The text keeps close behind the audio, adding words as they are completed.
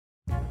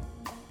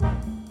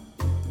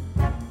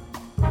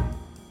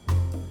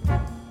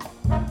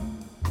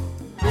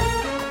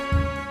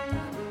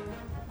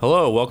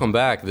Hello, welcome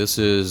back. This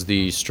is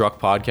the Struck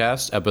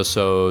Podcast,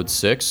 episode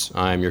 6.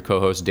 I'm your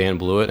co-host, Dan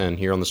Blewett, and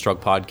here on the Struck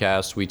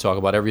Podcast, we talk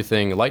about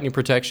everything lightning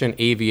protection,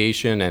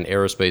 aviation, and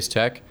aerospace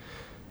tech.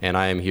 And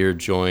I am here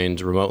joined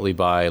remotely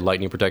by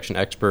lightning protection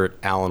expert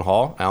Alan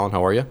Hall. Alan,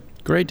 how are you?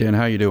 Great, Dan.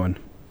 How you doing?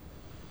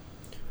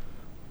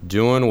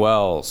 Doing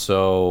well.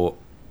 So,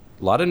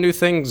 a lot of new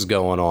things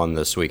going on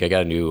this week. I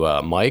got a new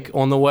mic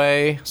on the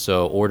way,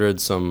 so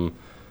ordered some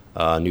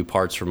new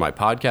parts for my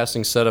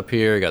podcasting setup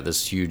here. I got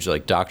this huge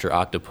Dr.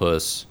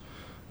 Octopus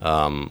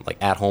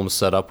at-home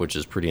setup, which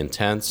is pretty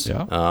intense.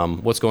 Yeah.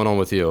 What's going on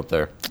with you up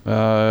there?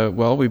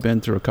 Well, we've been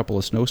through a couple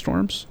of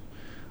snowstorms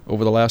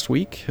over the last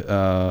week.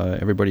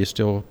 Everybody is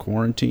still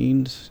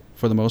quarantined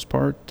for the most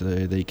part.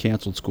 They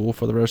canceled school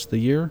for the rest of the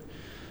year.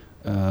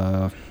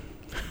 How's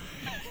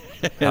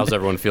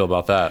everyone feel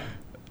about that?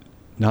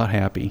 Not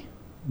happy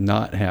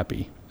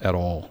at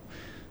all.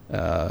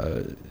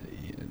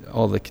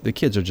 All the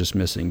kids are just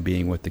missing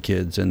being with the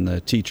kids, and the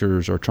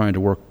teachers are trying to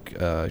work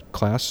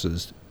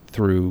classes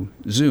through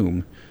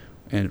Zoom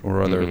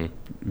or other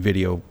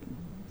video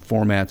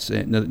formats,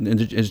 and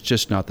it's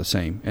just not the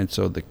same. And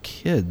so the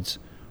kids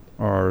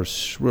are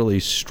really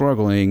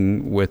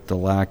struggling with the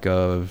lack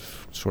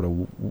of sort of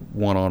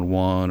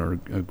one-on-one or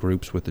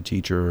groups with the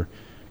teacher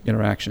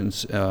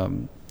interactions,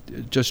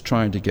 just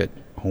trying to get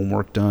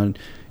homework done.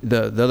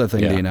 The other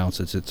thing they announced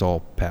is it's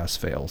all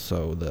pass-fail,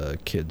 so the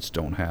kids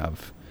don't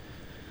have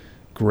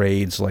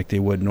grades like they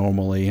would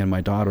normally, and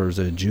my daughter's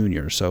a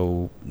junior,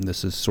 so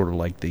this is sort of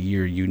like the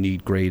year you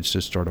need grades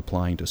to start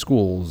applying to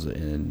schools,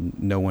 and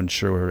no one's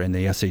sure, and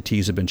the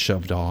SATs have been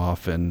shoved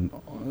off, and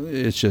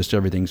it's just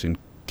everything's in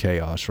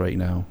chaos right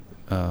now.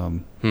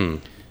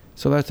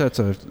 So that's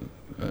an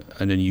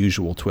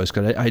unusual twist,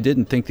 because I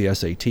didn't think the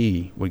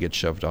SAT would get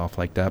shoved off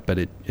like that, but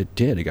it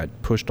did. It got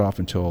pushed off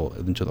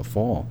into the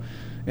fall.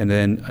 And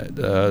then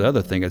the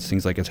other thing it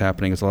seems like it's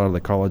happening is a lot of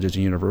the colleges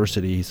and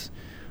universities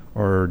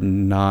are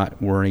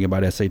not worrying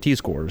about SAT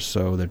scores,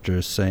 so they're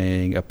just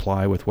saying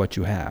apply with what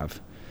you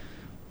have,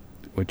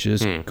 which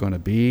is going to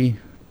be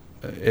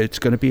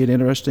an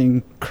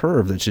interesting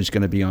curve that's just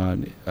going to be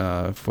on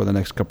for the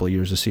next couple of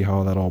years to see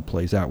how that all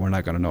plays out. We're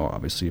not going to know,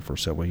 obviously, for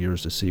several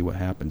years to see what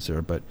happens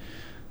there, but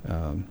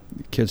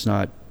kids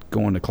not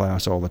going to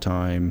class all the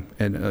time,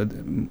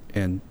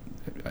 and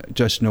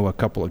just know a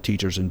couple of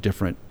teachers in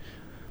different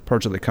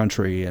parts of the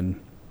country, and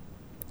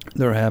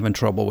they're having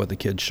trouble with the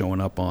kids showing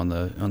up on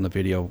the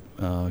video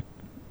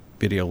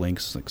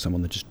links, like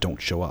someone that just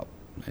don't show up.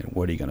 And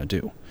what are you going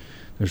to do?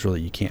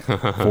 You can't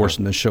force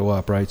them to show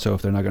up, right? So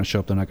if they're not going to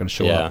show up, they're not going to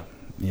show up.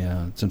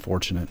 Yeah, it's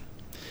unfortunate,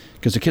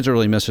 because the kids are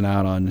really missing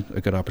out on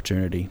a good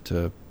opportunity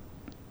to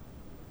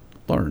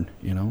learn.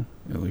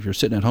 If you're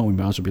sitting at home, you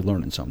might as well be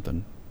learning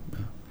something.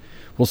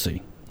 We'll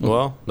see.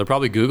 Well, they're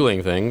probably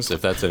Googling things, if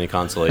that's any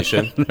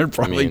consolation. They're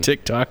probably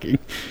TikToking,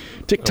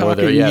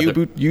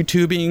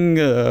 YouTubing.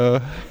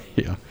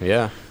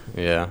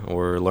 Yeah.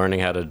 We're learning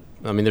how to.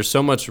 There's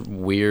so much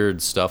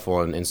weird stuff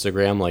on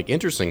Instagram, like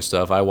interesting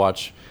stuff. I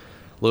watch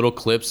little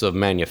clips of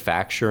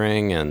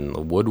manufacturing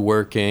and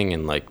woodworking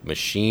and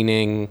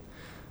machining.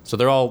 So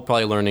they're all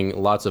probably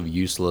learning lots of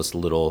useless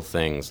little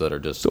things that are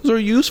just. Those are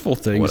useful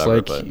things.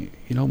 Whatever,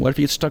 what if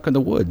you get stuck in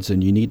the woods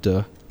and you need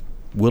to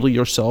whittle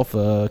yourself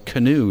a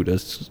canoe to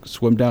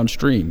swim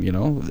downstream?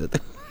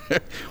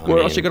 Where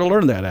else are you going to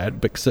learn that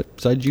at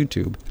besides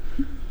YouTube?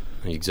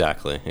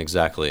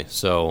 Exactly.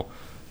 So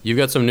you've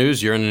got some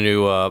news. You're in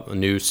a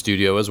new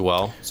studio as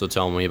well. So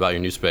tell me about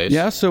your new space.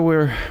 Yeah, so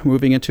we're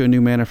moving into a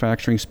new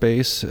manufacturing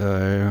space.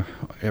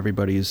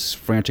 Everybody's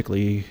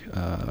frantically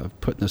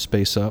putting the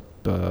space up.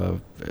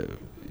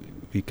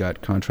 We've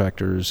got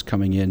contractors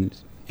coming in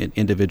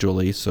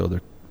individually, so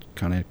they're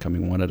kind of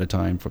coming one at a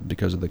time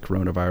because of the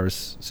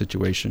coronavirus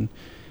situation.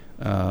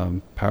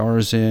 Power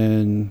is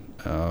in,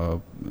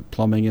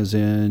 plumbing is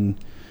in,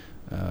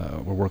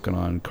 we're working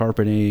on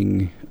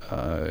carpeting,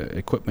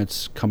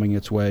 equipment's coming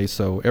its way,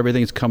 so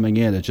everything's coming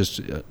in. It just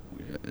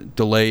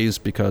delays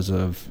because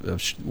of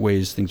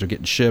ways things are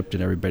getting shipped,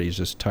 and everybody's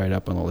just tied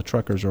up, and all the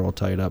truckers are all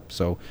tied up,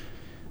 so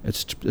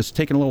it's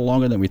taken a little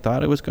longer than we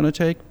thought it was going to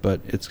take,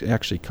 but it's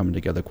actually coming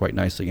together quite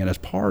nicely. And as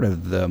part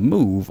of the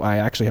move, I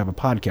actually have a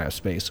podcast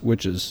space,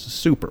 which is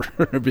super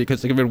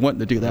because I've been wanting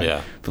to do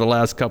that for the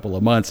last couple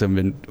of months. I've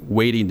been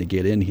waiting to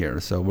get in here.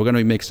 So we're going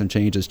to make some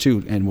changes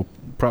too, and we'll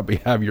probably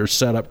have your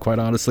setup, quite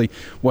honestly.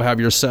 We'll have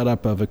your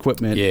setup of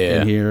equipment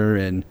in here,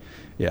 and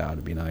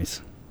it'd be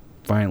nice.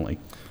 Finally.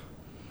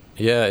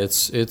 Yeah,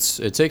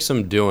 it takes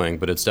some doing,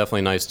 but it's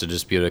definitely nice to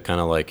just be able to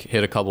kind of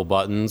hit a couple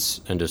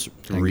buttons and just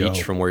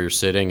reach from where you're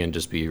sitting and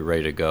just be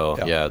ready to go.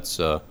 Yeah, it's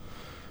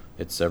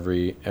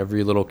every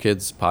little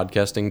kid's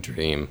podcasting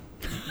dream,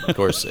 of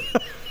course.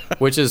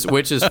 which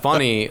is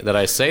funny that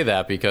I say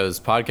that, because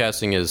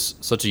podcasting is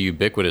such a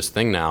ubiquitous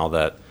thing now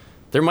that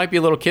there might be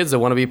little kids that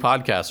want to be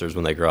podcasters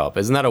when they grow up.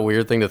 Isn't that a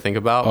weird thing to think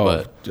about?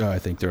 I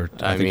think there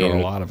are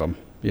a lot of them.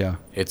 Yeah,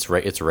 it's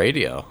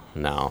radio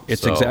now.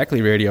 It's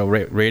exactly radio.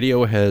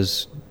 Radio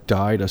has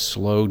died a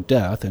slow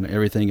death, and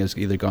everything has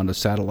either gone to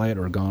satellite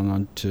or gone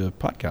on to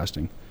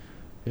podcasting.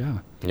 Yeah.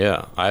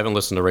 Yeah, I haven't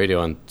listened to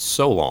radio in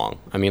so long.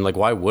 I mean, like,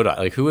 why would I?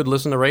 Like, who would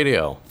listen to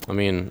radio? I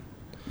mean,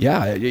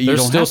 yeah,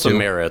 there's still some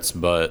merits,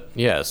 but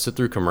yeah, sit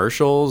through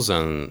commercials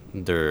and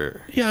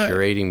they're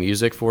curating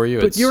music for you.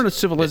 But you're in a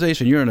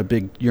civilization. You're in a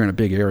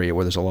big area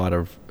where there's a lot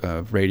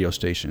of radio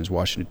stations.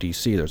 Washington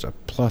D.C. There's a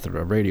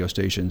plethora of radio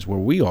stations. Where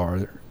we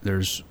are,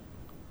 there's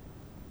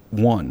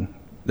one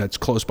that's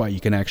close by you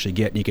can actually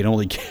get, and you can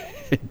only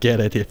get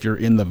it if you're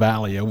in the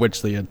valley in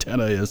which the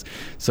antenna is.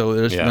 So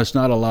there's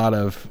not a lot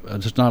of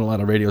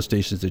radio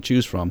stations to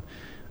choose from,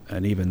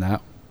 and even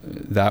that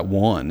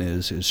one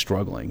is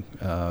struggling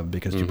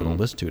because people don't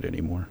listen to it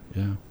anymore.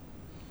 Yeah,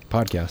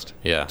 podcast.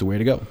 Yeah, it's the way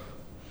to go.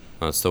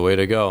 That's the way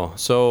to go.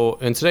 So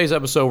in today's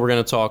episode, we're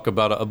going to talk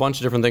about a bunch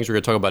of different things. We're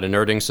going to talk about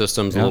inerting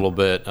systems a little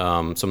bit,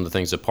 some of the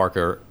things that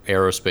Parker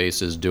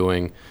Aerospace is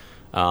doing.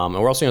 And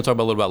we're also going to talk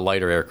a little about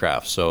lighter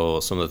aircraft, so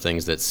some of the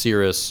things that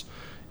Cirrus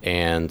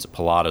and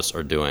Pilatus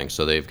are doing.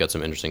 So they've got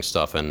some interesting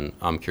stuff, and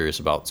I'm curious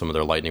about some of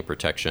their lightning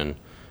protection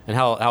and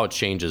how it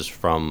changes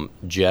from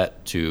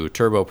jet to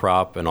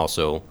turboprop and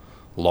also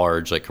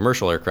large, like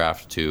commercial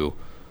aircraft, to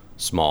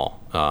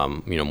small,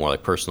 more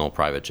like personal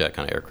private jet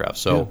kind of aircraft.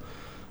 So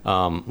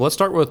let's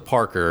start with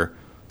Parker.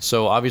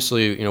 So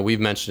obviously, we've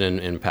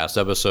mentioned in past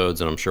episodes,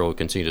 and I'm sure we'll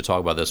continue to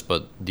talk about this,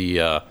 but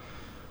the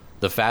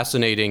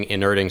fascinating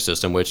inerting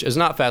system, which is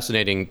not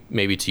fascinating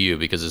maybe to you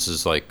because this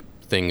is like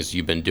things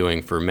you've been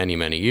doing for many,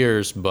 many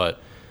years, but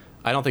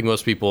I don't think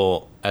most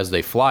people, as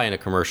they fly in a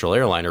commercial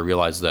airliner,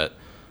 realize that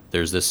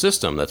there's this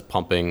system that's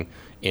pumping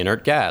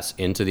inert gas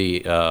into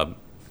the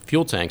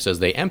fuel tanks as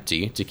they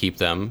empty to keep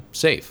them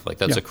safe. Like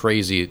that's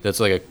that's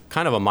like a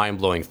kind of a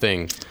mind-blowing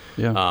thing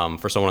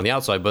for someone on the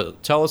outside.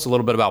 But tell us a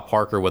little bit about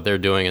Parker, what they're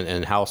doing,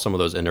 and how some of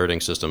those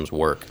inerting systems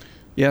work.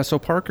 Yeah, so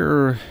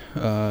Parker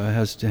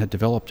had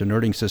developed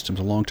inerting systems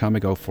a long time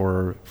ago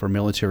for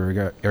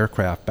military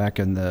aircraft. Back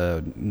in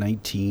the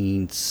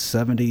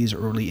 1970s,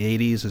 early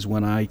 80s is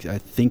when I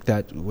think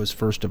that was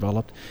first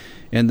developed.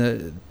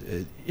 And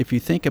if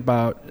you think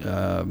about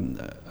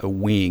a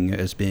wing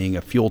as being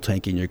a fuel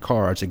tank in your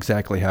car, it's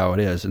exactly how it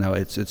is. Now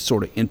it's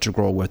sort of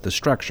integral with the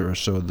structure,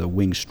 so the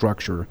wing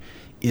structure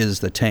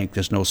is the tank.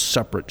 There's no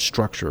separate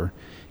structure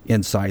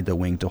inside the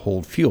wing to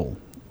hold fuel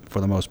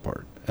for the most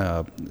part.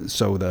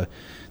 So the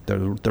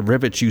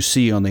rivets you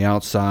see on the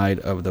outside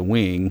of the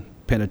wing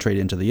penetrate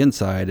into the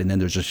inside, and then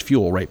there's just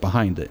fuel right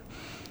behind it.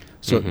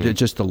 So it's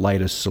just the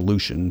lightest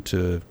solution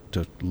to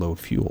load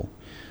fuel.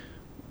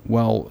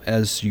 Well,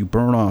 as you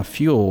burn off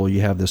fuel,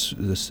 you have this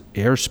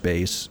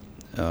airspace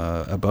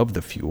above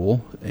the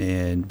fuel,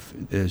 and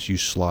as you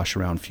slosh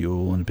around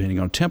fuel, and depending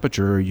on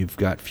temperature, you've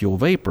got fuel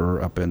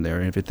vapor up in there.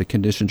 And if the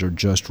conditions are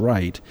just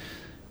right,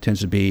 tends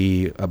to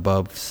be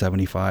above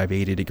 75,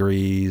 80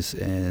 degrees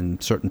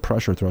and certain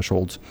pressure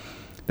thresholds,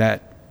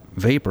 that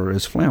vapor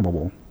is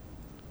flammable.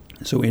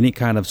 So any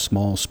kind of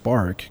small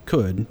spark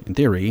could, in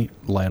theory,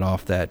 light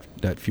off that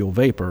fuel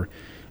vapor.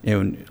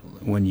 And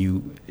when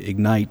you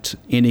ignite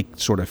any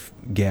sort of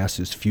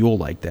gaseous fuel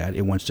like that,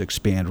 it wants to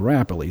expand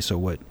rapidly. So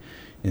what,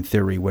 in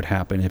theory, would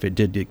happen if it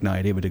did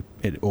ignite, it would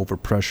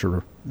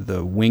overpressure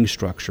the wing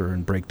structure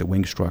and break the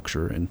wing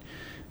structure, and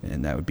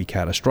that would be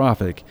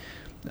catastrophic.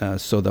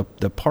 So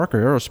the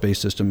Parker Aerospace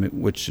system,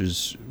 which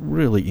is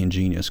really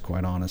ingenious,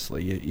 quite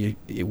honestly,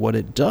 what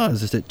it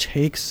does is it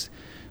takes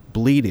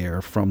bleed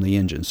air from the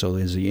engine. So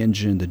there's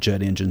the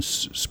jet engine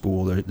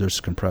spool, there's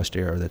compressed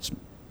air that's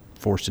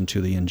forced into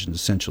the engine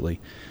essentially.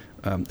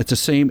 It's the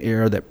same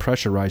air that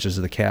pressurizes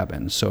the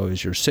cabin. So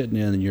as you're sitting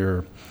in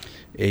your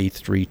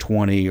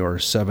A320 or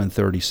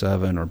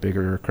 737 or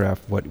bigger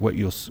aircraft, what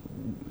you'll,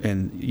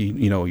 and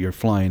you're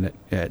flying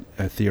at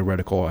a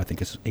theoretical, I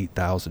think it's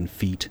 8,000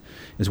 feet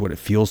is what it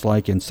feels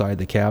like inside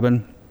the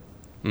cabin.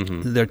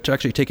 They're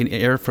actually taking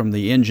air from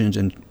the engines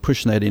and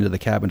pushing that into the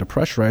cabin to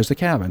pressurize the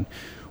cabin.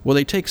 Well,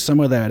 they take some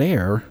of that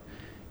air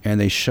and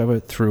they shove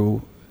it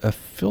through a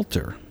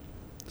filter.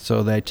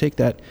 So they take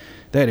that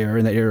air,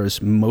 and that air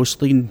is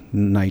mostly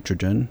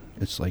nitrogen.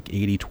 It's like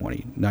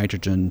 80-20,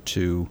 nitrogen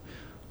to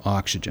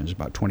oxygen. There's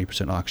about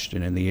 20%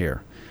 oxygen in the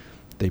air.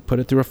 They put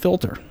it through a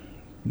filter.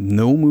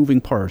 No moving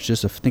parts,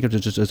 think of it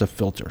just as a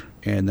filter.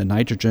 And the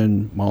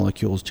nitrogen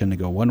molecules tend to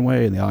go one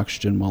way, and the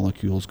oxygen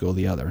molecules go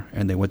the other.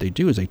 And then what they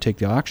do is they take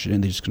the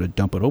oxygen, they're just going to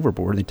dump it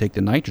overboard, and they take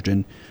the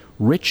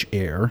nitrogen-rich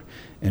air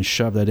and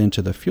shove that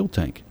into the fuel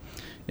tank.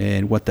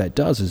 And what that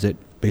does is it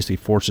basically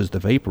forces the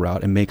vapor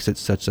out and makes it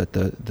such that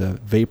the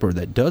vapor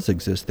that does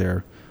exist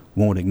there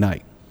won't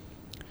ignite.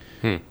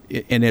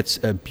 And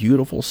it's a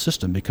beautiful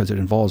system because it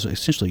involves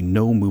essentially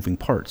no moving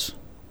parts.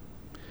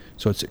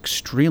 So it's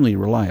extremely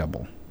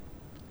reliable.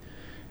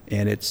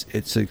 And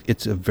it's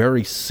a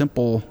very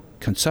simple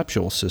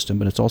conceptual system,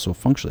 but it's also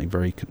functionally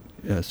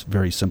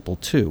very simple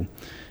too.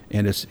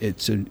 And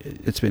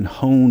it's been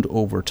honed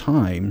over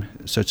time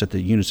such that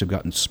the units have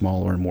gotten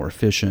smaller and more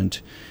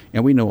efficient.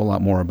 And we know a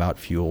lot more about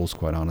fuels,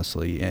 quite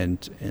honestly,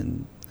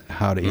 and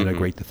how to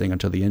integrate the thing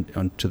onto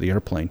the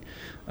airplane.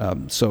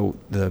 So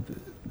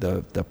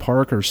the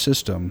Parker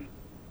system,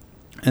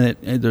 and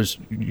there's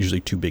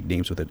usually two big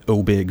names with it.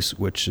 OBIGS,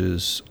 which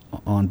is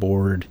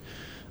onboard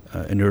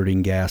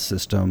inerting gas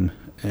system,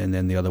 and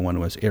then the other one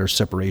was air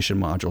separation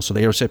module. So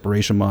the air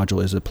separation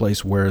module is a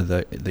place where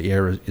the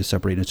air is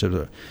separated into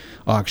the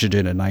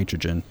oxygen and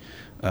nitrogen.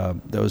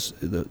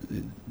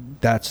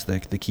 That's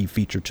the key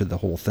feature to the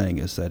whole thing,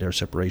 is that air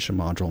separation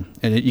module.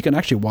 And you can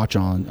actually watch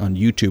on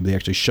YouTube. They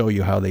actually show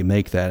you how they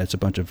make that. It's a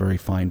bunch of very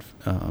fine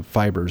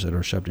fibers that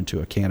are shoved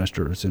into a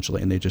canister,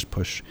 essentially, and they just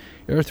push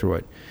air through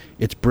it.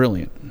 It's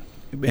brilliant.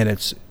 And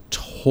it's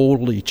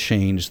totally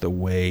changed the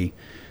way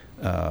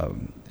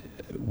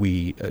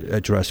we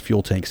address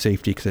fuel tank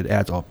safety, because it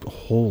adds a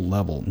whole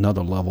level,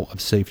 another level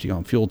of safety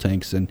on fuel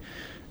tanks. And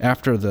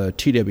after the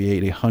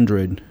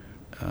TW-800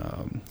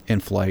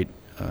 in-flight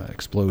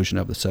explosion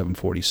of the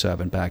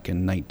 747 back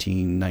in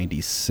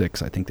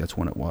 1996, I think that's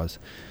when it was.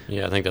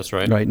 Yeah, I think that's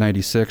right. Right,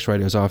 96,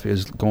 right? It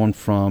was going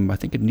from, I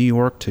think, New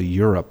York to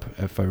Europe,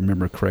 if I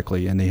remember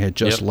correctly, and they had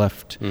just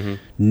left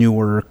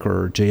Newark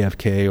or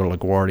JFK or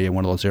LaGuardia,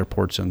 one of those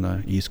airports on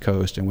the East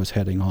Coast, and was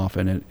heading off,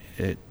 and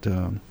it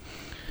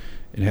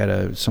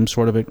had some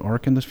sort of an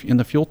arc in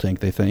the fuel tank,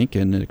 they think,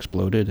 and it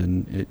exploded,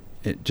 and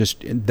it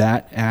just,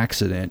 that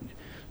accident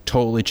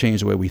totally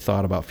changed the way we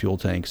thought about fuel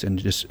tanks. And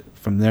just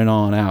from then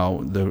on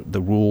out,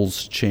 the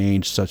rules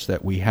changed such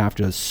that we have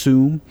to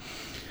assume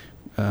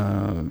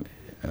there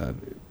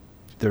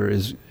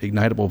is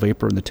ignitable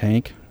vapor in the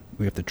tank.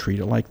 We have to treat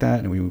it like that,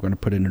 and we were going to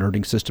put in an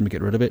inerting system to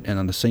get rid of it. And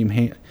on the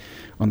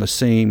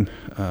same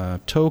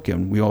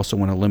token, we also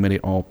want to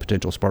eliminate all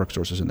potential spark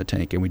sources in the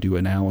tank, and we do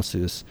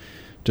analysis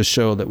to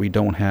show that we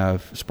don't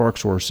have spark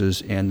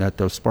sources, and that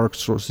those spark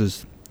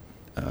sources,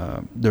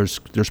 there's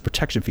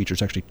protection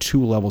features, actually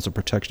 2 levels of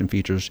protection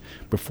features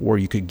before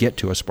you could get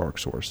to a spark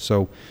source.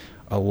 So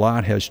a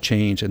lot has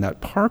changed, and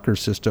that Parker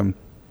system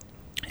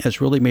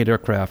has really made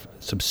aircraft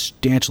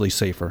substantially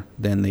safer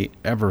than they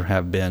ever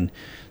have been.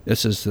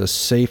 This is the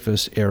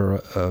safest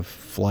era of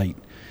flight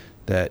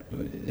that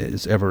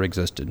has ever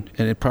existed,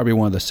 and it's probably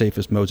one of the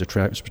safest modes of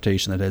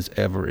transportation that has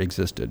ever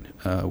existed,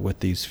 with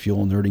these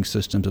fuel inerting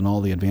systems and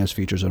all the advanced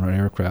features on our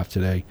aircraft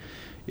today.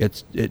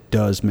 It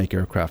does make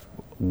aircraft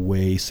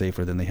way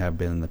safer than they have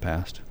been in the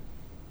past.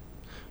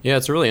 Yeah,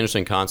 it's a really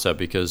interesting concept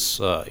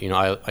because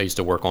I used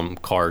to work on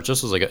cars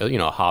just as like a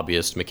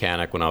hobbyist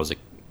mechanic when I was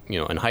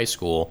in high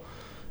school,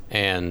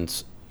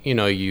 and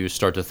you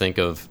start to think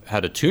of how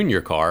to tune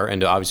your car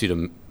and obviously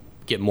to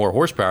get more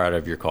horsepower out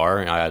of your car.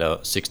 And I had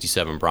a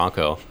 67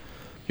 Bronco.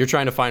 You're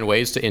trying to find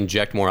ways to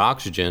inject more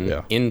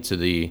oxygen into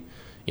the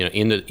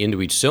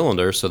into each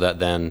cylinder, so that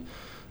then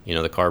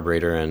the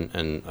carburetor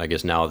and I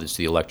guess now it's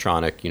the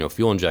electronic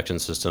fuel injection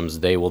systems,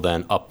 they will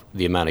then up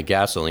the amount of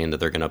gasoline that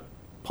they're going to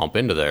pump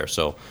into there.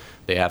 So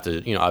they have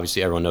to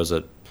obviously everyone knows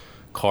that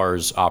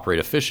cars operate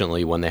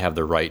efficiently when they have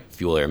the right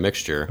fuel air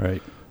mixture.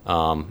 Right.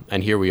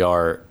 And here we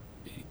are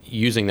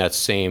using that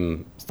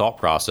same thought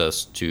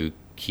process to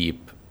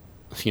keep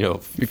fuel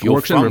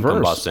from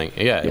combusting.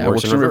 Yeah, it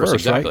works in reverse,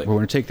 exactly. Right? We're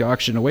going to take the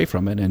oxygen away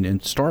from it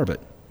and starve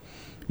it.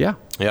 Yeah.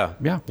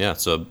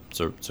 It's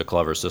a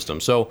clever system.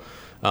 So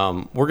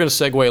we're going to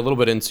segue a little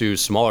bit into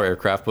smaller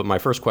aircraft, but my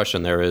first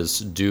question there is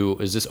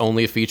this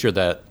only a feature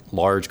that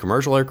large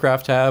commercial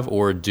aircraft have,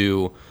 or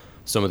do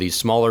some of these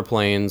smaller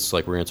planes,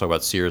 like we're going to talk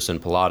about Cirrus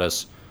and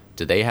Pilatus,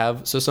 do they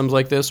have systems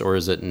like this, or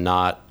is it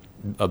not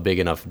a big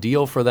enough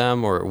deal for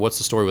them, or what's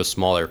the story with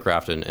small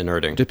aircraft and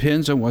inerting?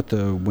 Depends on what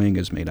the wing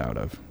is made out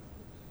of,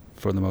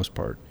 for the most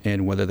part,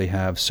 and whether they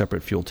have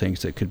separate fuel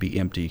tanks that could be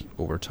empty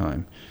over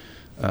time.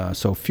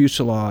 So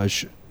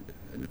fuselage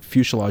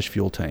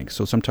fuel tanks.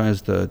 So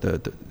sometimes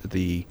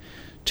the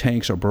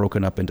tanks are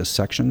broken up into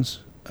sections.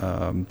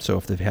 So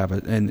if they have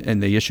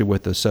and the issue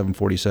with the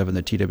 747,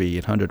 the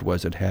TW-800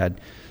 was it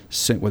had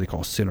what they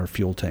call center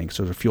fuel tanks.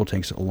 So the fuel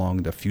tanks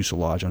along the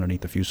fuselage,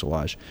 underneath the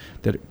fuselage,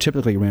 that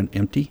typically ran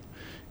empty,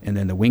 and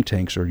then the wing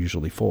tanks are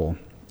usually full.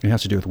 It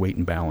has to do with weight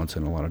and balance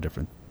and a lot of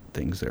different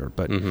things there.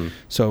 But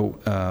so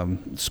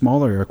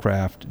smaller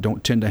aircraft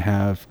don't tend to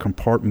have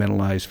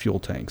compartmentalized fuel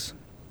tanks.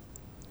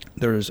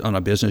 There's on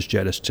a business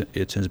jet,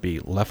 it tends to be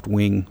left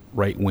wing,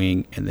 right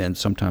wing, and then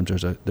sometimes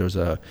there's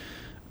a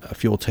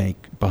fuel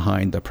tank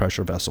behind the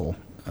pressure vessel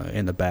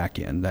in the back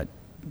end. That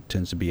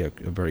tends to be a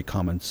very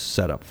common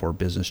setup for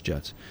business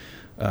jets.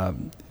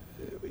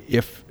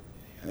 If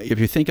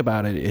you think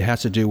about it, it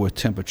has to do with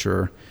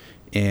temperature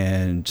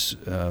and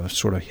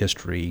sort of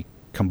history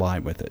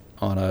combined with it.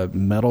 On a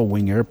metal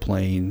wing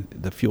airplane,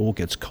 the fuel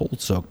gets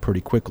cold soaked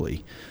pretty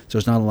quickly, so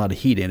there's not a lot of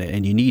heat in it,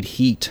 and you need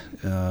heat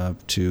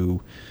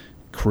to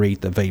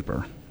create the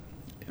vapor.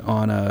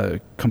 On a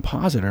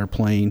composite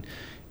airplane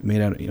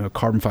made out of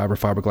carbon fiber,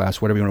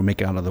 fiberglass, whatever you want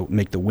to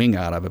make the wing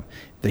out of it,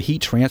 the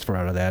heat transfer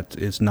out of that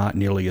is not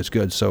nearly as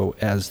good. So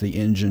as the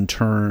engine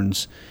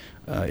turns,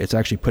 it's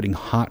actually putting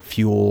hot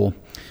fuel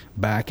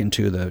back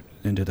into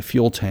the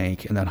fuel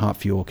tank, and that hot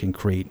fuel can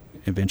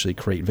eventually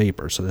create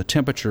vapor. So the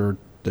temperature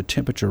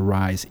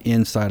rise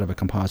inside of a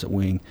composite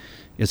wing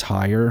is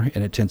higher,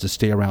 and it tends to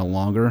stay around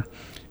longer.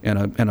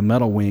 And a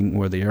metal wing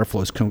where the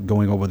airflow is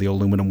going over the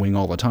aluminum wing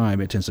all the time,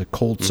 it tends to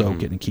cold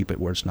soak it and keep it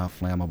where it's not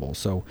flammable.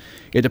 So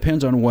it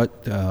depends on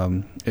what.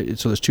 So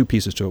there's two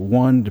pieces to it.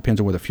 One depends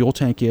on where the fuel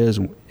tank is,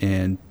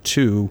 and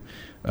two,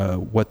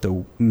 what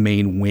the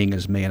main wing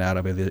is made out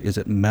of. Is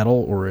it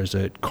metal or is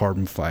it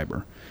carbon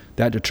fiber?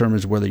 That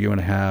determines whether you're going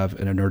to have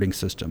an inerting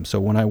system.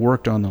 So when I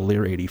worked on the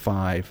Lear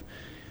 85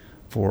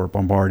 for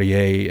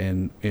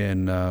Bombardier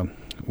in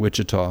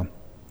Wichita,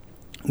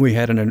 we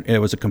had it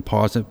was a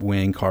composite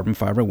wing, carbon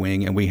fiber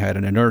wing, and we had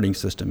an inerting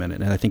system in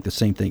it. And I think the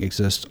same thing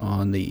exists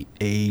on the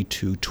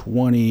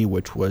A220,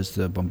 which was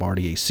the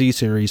Bombardier C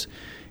series.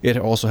 It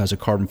also has a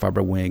carbon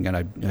fiber wing, and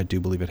I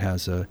do believe it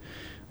has a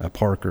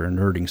Parker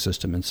inerting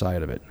system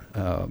inside of it.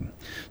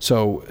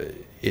 So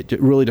it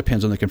really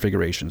depends on the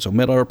configuration. So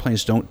middle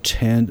airplanes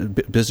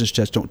business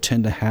jets don't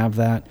tend to have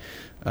that.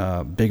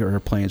 Bigger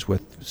airplanes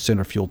with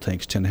center fuel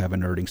tanks tend to have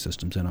inerting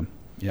systems in them.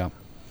 Yeah.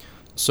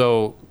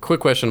 So quick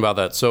question about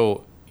that.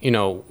 So,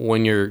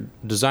 when you're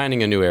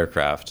designing a new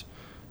aircraft,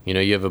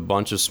 you have a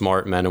bunch of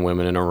smart men and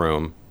women in a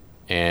room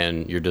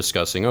and you're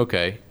discussing,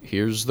 okay,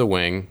 here's the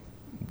wing.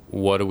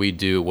 What do we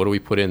do? What do we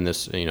put in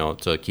this,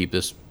 to keep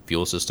this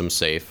fuel system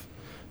safe?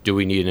 Do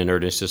we need an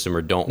inerting system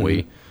or don't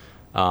we?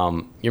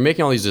 You're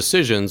making all these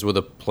decisions with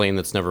a plane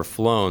that's never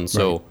flown.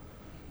 So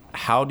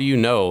how do you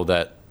know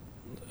that?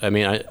 I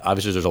mean,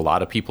 obviously there's a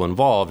lot of people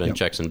involved and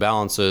checks and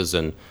balances,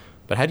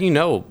 but how do you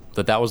know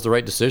that was the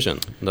right decision?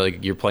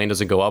 Like your plane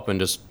doesn't go up and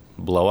just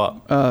blow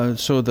up?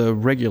 So the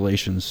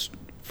regulations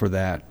for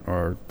that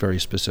are very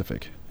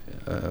specific.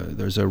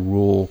 There's a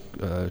rule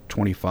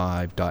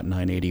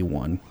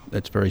 25.981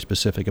 that's very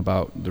specific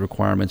about the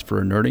requirements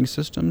for inerting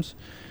systems.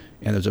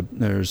 And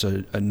there's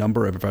a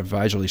number of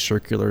advisory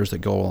circulars that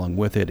go along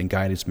with it and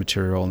guidance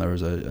material, and there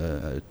was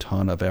a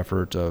ton of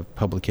effort of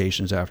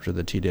publications after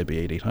the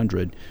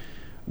TW8800,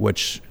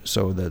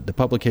 so the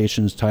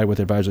publications tied with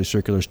advisory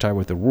circulars, tied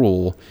with the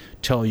rule,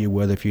 tell you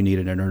whether if you need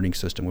an inerting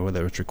system,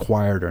 whether it's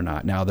required or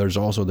not. Now, there's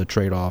also the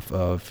trade-off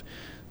of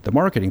the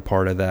marketing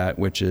part of that,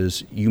 which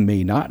is you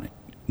may not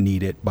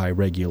need it by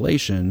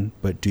regulation,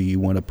 but do you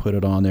want to put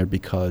it on there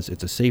because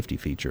it's a safety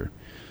feature?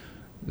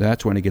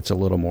 That's when it gets a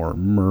little more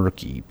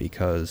murky,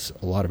 because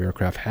a lot of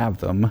aircraft have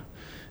them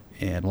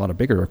and a lot of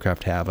bigger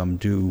aircraft have them.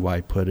 Do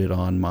I put it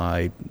on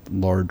my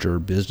larger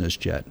business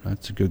jet?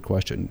 That's a good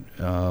question.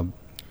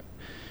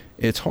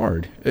 It's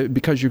hard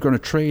because you're going to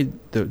trade.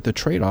 The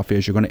trade-off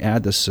is you're going to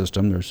add this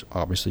system. There's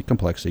obviously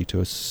complexity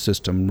to a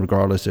system,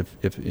 regardless if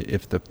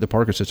the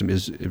Parker system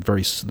is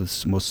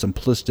the most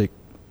simplistic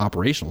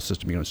operational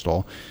system you can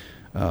install.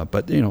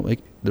 But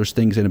there's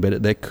things in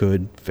it that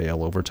could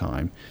fail over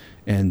time,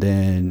 and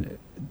then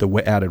the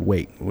added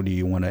weight. What do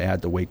you want to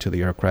add the weight to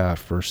the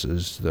aircraft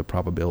versus the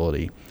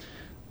probability?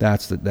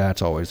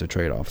 That's always the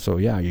trade-off. So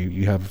yeah,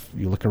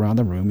 you look around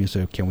the room. You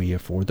say, can we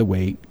afford the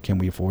weight? Can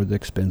we afford the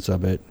expense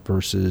of it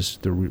versus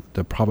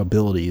the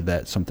probability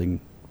that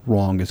something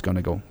wrong is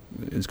going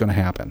to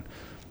happen?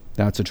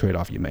 That's a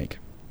trade-off you make.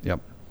 Yep.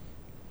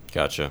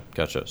 Gotcha.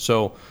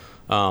 So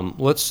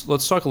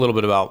let's talk a little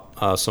bit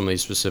about some of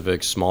these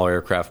specific smaller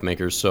aircraft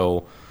makers.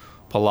 So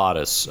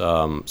Pilatus,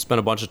 spent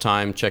a bunch of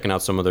time checking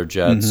out some of their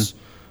jets.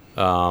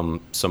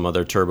 Some of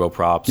their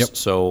turboprops. Yep.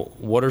 So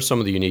what are some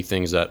of the unique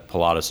things that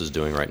Pilatus is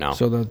doing right now?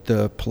 So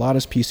the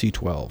Pilatus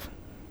PC-12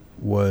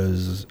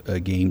 was a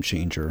game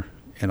changer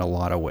in a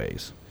lot of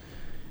ways.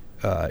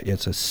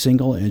 It's a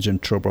single-engine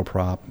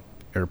turboprop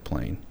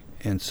airplane.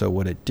 And so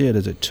what it did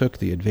is it took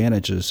the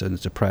advantages, and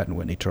it's a Pratt &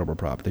 Whitney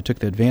turboprop. They took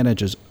the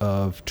advantages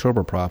of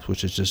turboprops,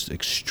 which is just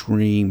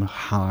extreme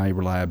high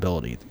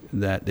reliability,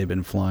 that they've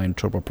been flying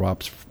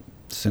turboprops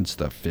since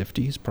the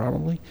 50s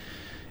probably.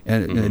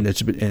 And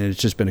it's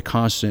just been a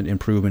constant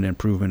improvement.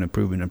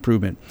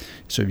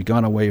 So you've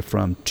gone away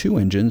from two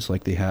engines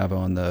like they have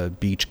on the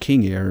Beech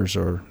King Airs,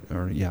 or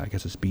I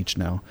guess it's Beech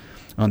now,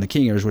 on the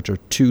King Airs, which are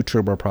two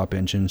turboprop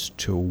engines,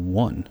 to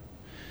one,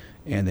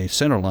 and they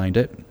centerlined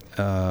it.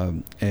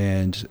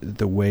 And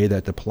the way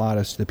that the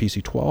Pilatus, the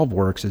PC-12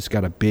 works, it's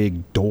got a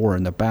big door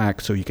in the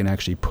back, so you can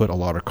actually put a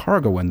lot of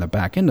cargo in the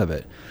back end of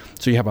it.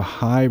 So you have a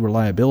high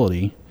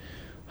reliability,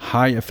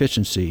 high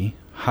efficiency,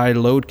 high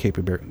load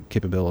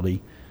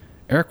capability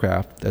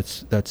aircraft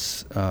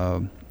that's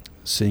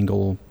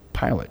single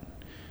pilot.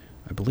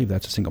 I believe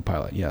that's a single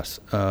pilot,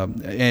 yes.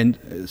 And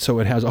so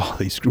it has all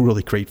these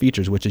really great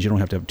features, which is you don't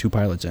have to have two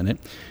pilots in it.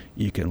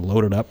 You can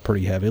load it up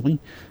pretty heavily,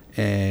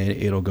 and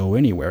it'll go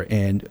anywhere.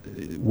 And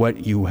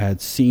what you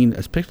had seen,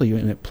 especially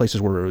in places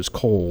where it was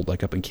cold,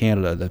 like up in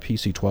Canada, the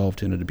PC-12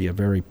 tended to be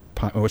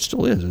it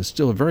still is. It's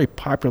still a very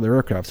popular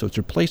aircraft. So it's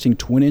replacing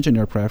twin-engine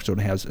aircraft, so it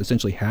has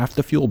essentially half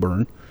the fuel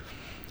burn,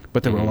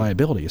 but the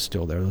reliability is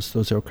still there.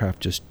 Those aircraft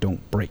just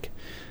don't break.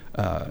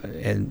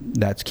 And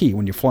that's key.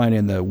 When you're flying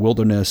in the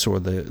wilderness or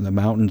the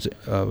mountains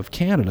of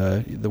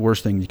Canada, the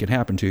worst thing that can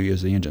happen to you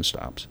is the engine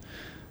stops.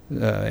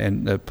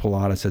 And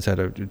Pilatus has had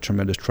a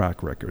tremendous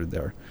track record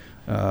there.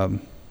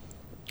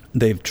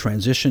 they've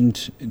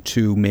transitioned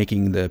to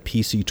making the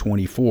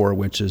PC-24,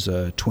 which is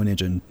a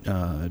twin-engine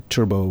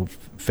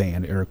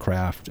turbofan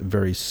aircraft,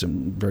 very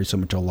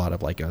similar to a lot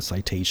of like a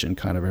Citation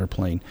kind of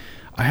airplane.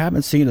 I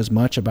haven't seen as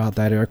much about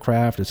that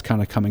aircraft. It's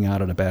kind of coming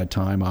out at a bad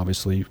time,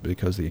 obviously,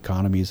 because the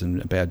economy is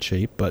in a bad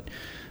shape. But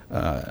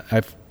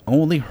I've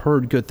only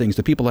heard good things.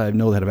 The people that I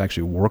know that have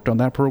actually worked on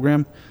that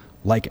program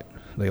like it.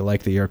 They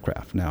like the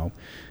aircraft. Now,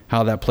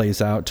 how that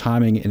plays out,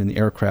 timing in the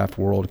aircraft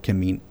world can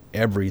mean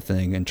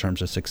everything in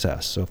terms of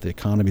success. So if the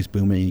economy's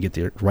booming, you get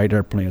the right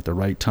airplane at the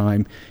right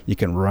time, you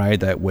can ride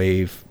that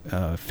wave,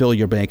 fill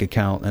your bank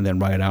account, and then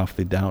ride out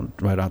the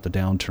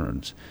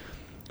downturns.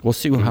 We'll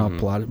see how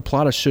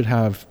Pilatus should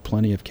have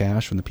plenty of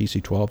cash from the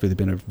PC-12. They've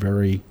been a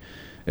very,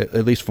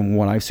 at least from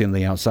what I've seen on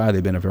the outside,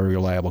 they've been a very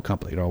reliable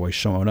company. They're always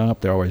showing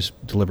up. They're always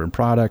delivering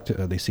product.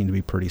 They seem to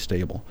be pretty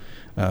stable.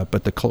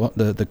 But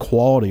the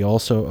quality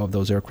also of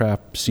those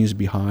aircraft seems to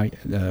be high.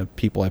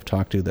 People I've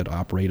talked to that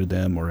operated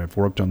them or have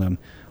worked on them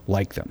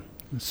like them.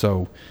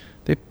 So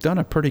they've done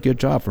a pretty good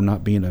job for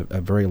not being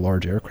a very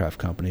large aircraft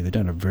company. They've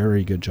done a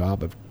very good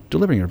job of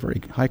delivering a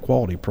very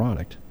high-quality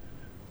product.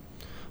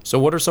 So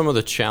what are some of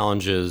the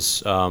challenges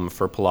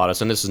for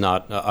Pilatus? And this is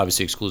not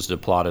obviously exclusive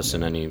to Pilatus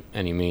in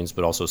any means,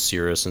 but also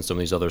Cirrus and some of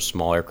these other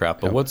small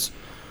aircraft. But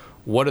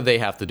what do they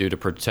have to do to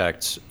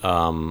protect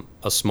a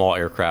small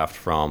aircraft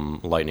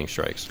from lightning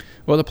strikes?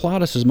 Well, the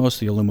Pilatus is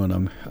mostly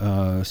aluminum.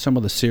 Some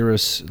of the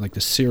Cirrus, like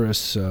the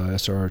Cirrus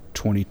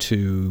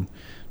SR-22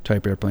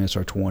 type airplane,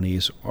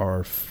 SR-20s,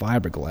 are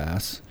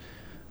fiberglass.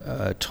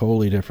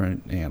 Totally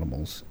different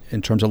animals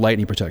in terms of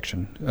lightning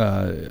protection.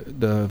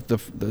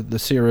 The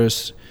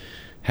Cirrus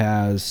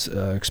has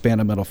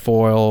expanded metal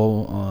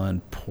foil on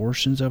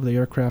portions of the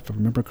aircraft, if I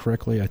remember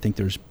correctly. I think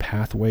there's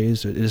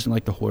pathways. It isn't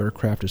like the whole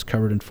aircraft is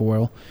covered in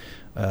foil.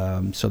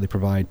 So they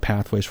provide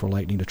pathways for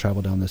lightning to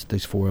travel down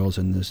these foils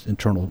and this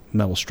internal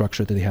metal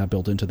structure that they have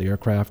built into the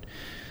aircraft.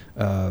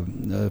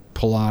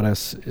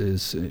 Pilatus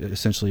is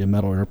essentially a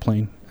metal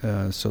airplane,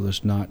 so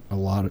there's not a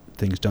lot of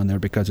things done there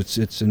because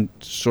it's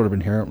sort of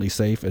inherently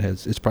safe.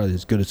 It's probably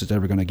as good as it's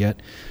ever going to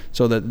get.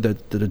 So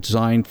the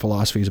design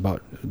philosophies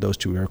about those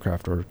two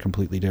aircraft are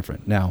completely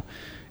different. Now,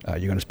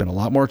 you're going to spend a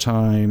lot more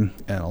time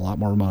and a lot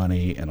more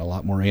money and a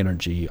lot more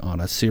energy on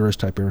a Cirrus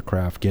type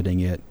aircraft,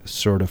 getting it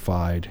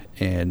certified,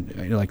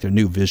 and like their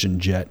new Vision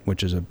Jet,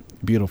 which is a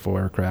beautiful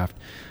aircraft.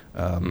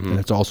 And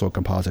it's also a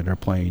composite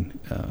airplane.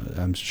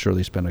 I'm sure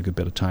they spend a good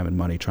bit of time and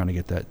money trying to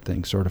get that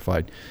thing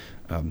certified.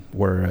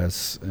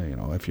 Whereas,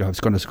 if I was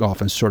going to go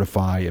off and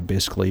certify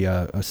basically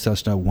a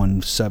Cessna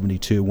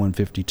 172,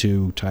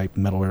 152 type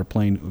metal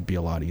airplane, it would be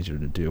a lot easier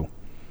to do.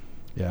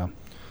 Yeah.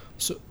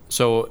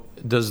 So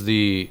does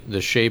the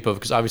shape of,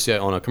 because obviously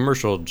on a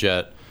commercial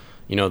jet,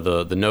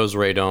 the nose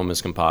radome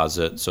is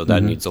composite, so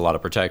that needs a lot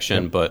of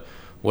protection, Yep. but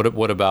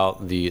what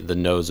about the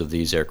nose of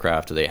these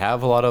aircraft? Do they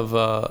have a lot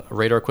of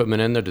radar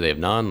equipment in there? Do they have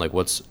none?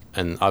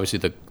 And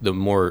obviously the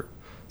more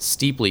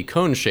steeply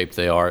cone-shaped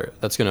they are,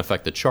 that's going to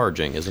affect the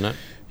charging, isn't it?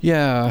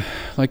 Yeah,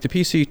 like the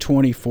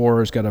PC-24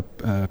 has got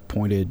a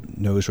pointed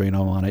nose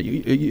radome on it.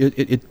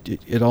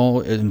 It all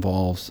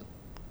involves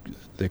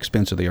the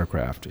expense of the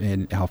aircraft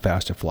and how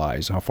fast it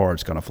flies, how far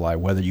it's going to fly,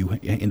 whether you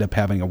end up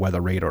having a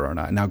weather radar or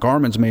not. Now,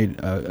 Garmin's made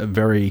a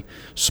very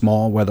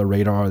small weather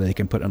radar that they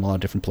can put in a lot of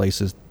different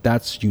places.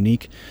 That's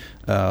unique.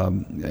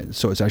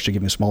 So it's actually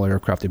giving a smaller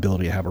aircraft the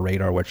ability to have a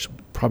radar, which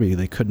probably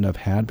they couldn't have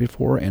had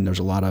before. And there's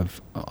a lot of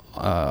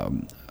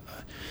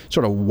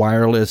sort of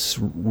wireless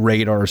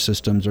radar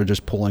systems are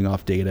just pulling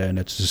off data and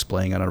it's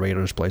displaying on a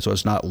radar display. So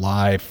it's not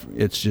live.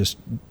 It's just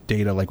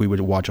data like we would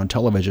watch on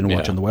television,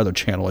 watch on the Weather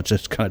Channel. It's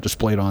just kind of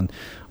displayed on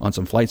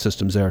some flight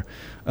systems there.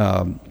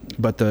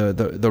 But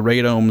the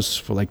radomes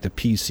for like the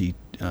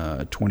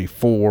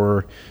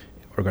PC-24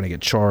 are going to get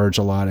charged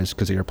a lot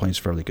because the airplane's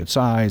fairly good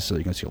size, so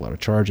you're going to see a lot of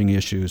charging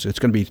issues. It's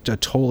going to be a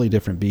totally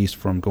different beast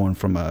from going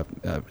from a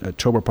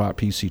turboprop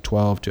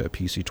PC-12 to a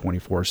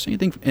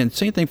PC-24.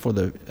 Same thing for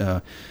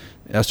the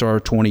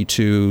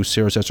SR-22,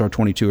 Cirrus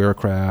SR-22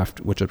 aircraft,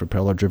 which is a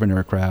propeller-driven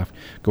aircraft,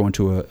 going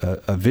to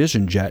a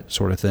Vision Jet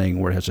sort of thing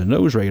where it has a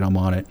nose radome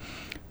on it.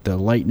 The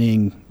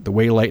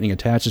way lightning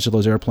attaches to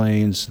those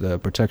airplanes, the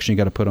protection you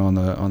got to put on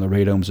the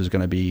radomes is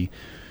going to be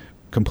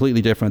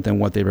completely different than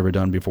what they've ever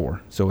done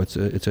before. So it's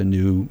a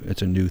new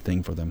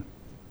thing for them.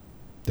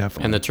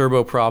 Definitely. And the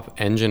turboprop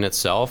engine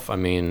itself, I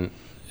mean,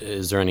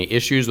 is there any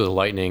issues with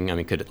lightning? I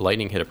mean, could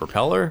lightning hit a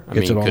propeller?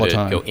 Could it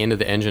go into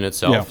the engine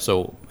itself? Yeah.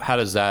 So how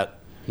does that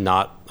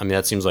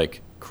that seems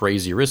like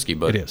crazy risky,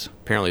 but it is.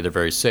 Apparently they're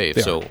very safe.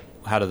 So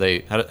how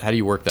do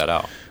you work that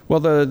out?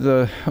 Well,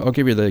 I'll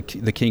give you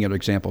the King Air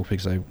example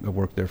because I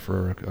worked there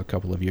for a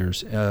couple of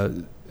years.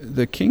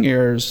 The King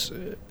Airs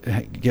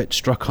get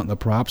struck on the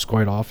props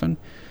quite often,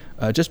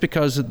 just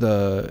because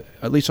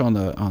at least on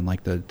the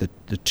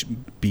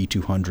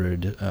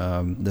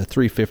B200, the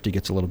 350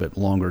 gets a little bit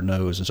longer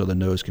nose, and so the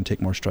nose can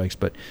take more strikes.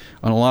 But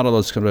on a lot of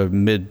those kind of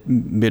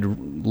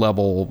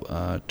mid-level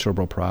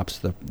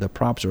turboprops, the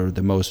props are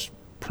the most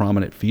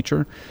prominent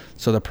feature,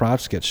 so the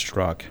props get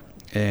struck,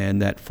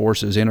 and that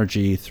forces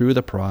energy through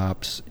the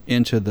props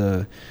into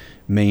the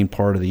main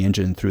part of the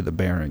engine through the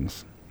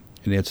bearings.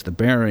 And it's the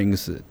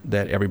bearings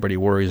that everybody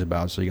worries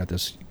about. So you got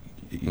this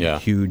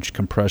huge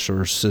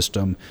compressor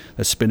system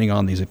that's spinning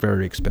on these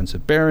very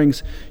expensive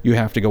bearings. You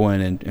have to go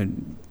in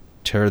and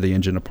tear the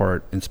engine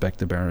apart, inspect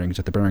the bearings.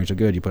 If the bearings are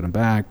good, you put them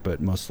back,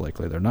 but most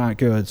likely they're not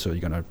good. So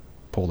you're going to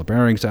pull the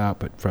bearings out,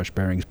 put fresh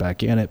bearings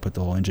back in it, put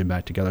the whole engine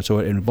back together. So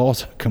it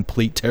involves a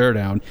complete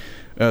teardown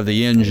of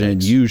the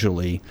engine,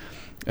 usually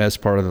as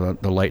part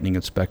of the lightning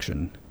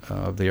inspection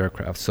of the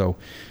aircraft. So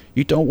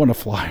you don't want to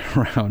fly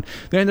around.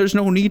 Then there's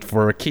no need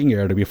for a King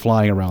Air to be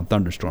flying around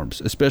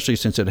thunderstorms, especially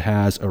since it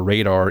has a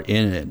radar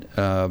in it,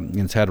 and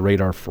it's had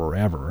radar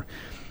forever.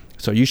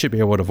 So you should be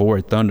able to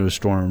avoid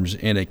thunderstorms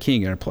in a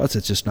King Air. Plus,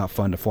 it's just not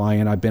fun to fly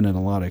in. I've been in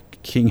a lot of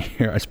King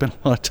Air. I spent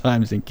a lot of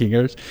times in King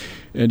Airs,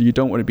 and you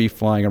don't want to be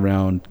flying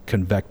around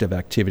convective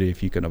activity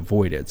if you can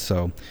avoid it.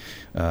 So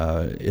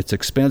it's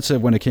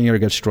expensive when a King Air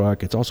gets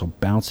struck. It's also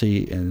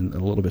bouncy and a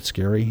little bit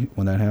scary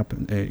when that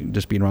happens,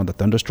 just being around the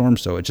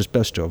thunderstorms. So it's just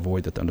best to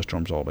avoid the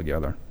thunderstorms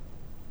altogether.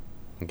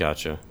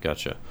 Gotcha.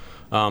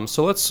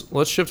 So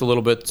let's shift a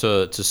little bit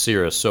to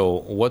Cirrus.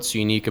 So what's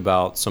unique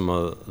about some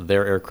of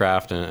their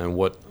aircraft, and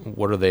what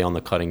are they on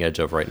the cutting edge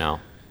of right now?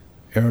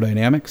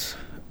 Aerodynamics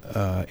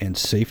and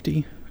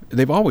safety.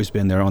 They've always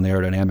been there on the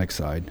aerodynamic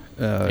side.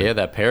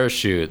 That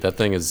parachute, that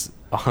thing is,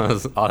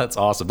 that's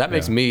awesome. That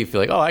makes me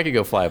feel like, I could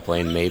go fly a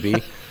plane maybe,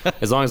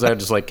 as long as I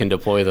just can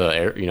deploy the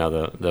air,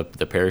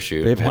 the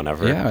parachute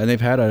whenever. And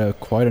they've had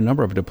quite a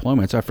number of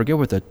deployments. I forget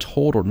what the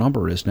total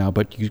number is now,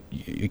 but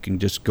you can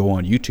just go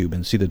on YouTube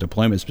and see the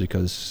deployments,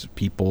 because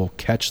people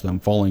catch them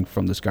falling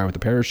from the sky with a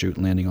parachute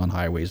and landing on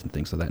highways and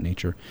things of that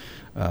nature.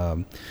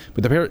 But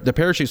the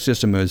parachute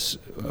system is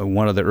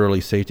one of the early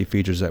safety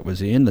features that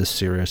was in the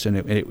Cirrus, and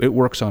it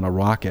works on a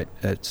rocket.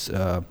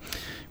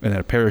 And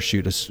a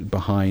parachute is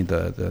behind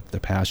the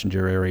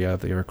passenger area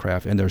of the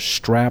aircraft, and there's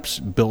straps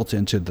built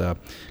into the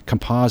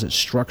composite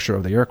structure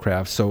of the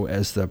aircraft. So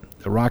as the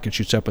rocket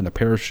shoots up and the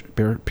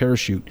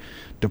parachute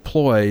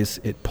deploys,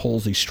 it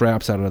pulls these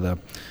straps out of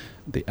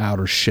the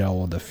outer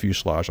shell of the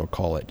fuselage, I'll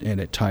call it,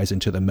 and it ties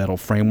into the metal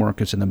framework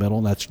that's in the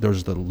middle.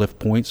 Those are the lift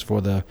points for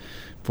the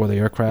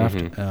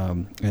aircraft,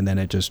 and then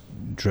it just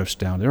drifts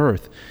down to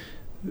Earth.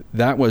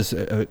 That was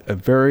a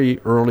very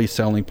early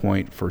selling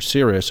point for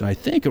Cirrus, and I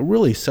think it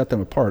really set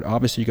them apart.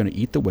 Obviously, you're going to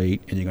eat the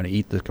weight, and you're going to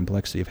eat the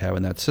complexity of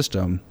having that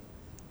system.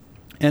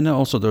 And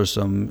also, there's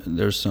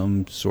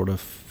some sort of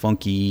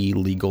funky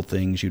legal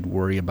things you'd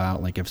worry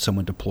about, like if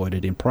someone deployed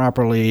it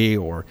improperly,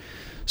 or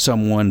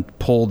someone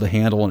pulled the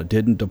handle and it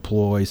didn't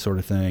deploy, sort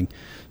of thing.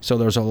 So I'm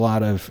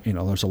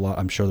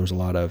sure there's a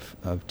lot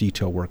of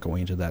detail work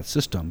going into that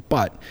system,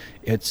 but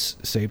it's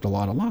saved a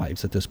lot of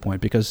lives at this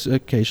point, because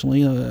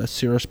occasionally a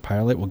Cirrus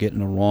pilot will get in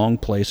the wrong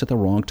place at the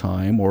wrong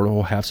time, or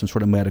will have some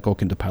sort of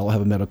the pilot will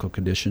have a medical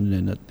condition,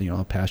 and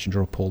a passenger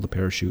will pull the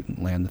parachute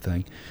and land the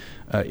thing.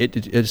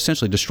 It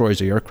essentially destroys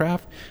the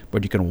aircraft,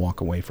 but you can walk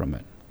away from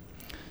it.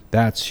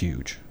 That's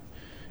huge.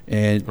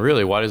 And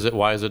really, why does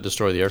it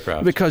destroy the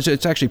aircraft? Because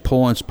it's actually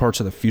pulling parts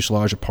of the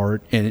fuselage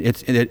apart, and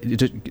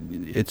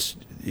it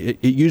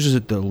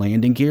uses the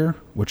landing gear,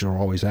 which are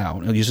always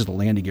out. It uses the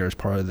landing gear as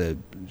part of the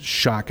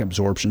shock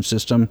absorption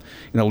system,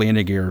 and the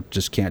landing gear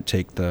just can't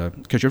take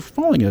because you're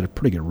falling at a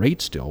pretty good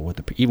rate still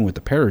even with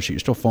the parachute. You're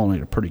still falling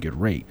at a pretty good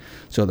rate,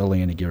 so the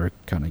landing gear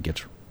kind of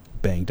gets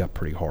banged up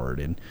pretty hard,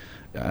 and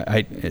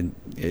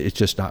it's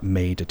just not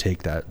made to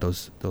take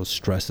those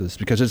stresses,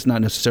 because it's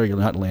not necessarily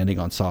not landing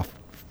on soft,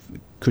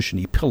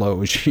 cushiony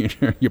pillows.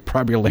 You're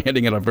probably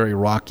landing in a very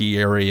rocky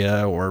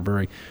area or a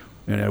very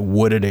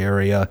wooded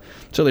area,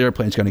 so the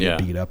airplane's going to get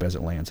beat up as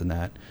it lands in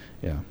that.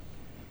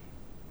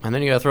 And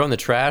then you got to throw it in the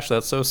trash.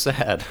 That's so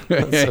sad.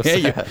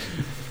 Sad.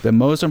 The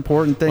most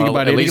important thing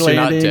about any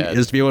landing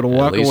is to be able to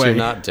walk away. At least you're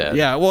not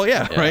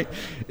dead. Right.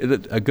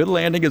 A good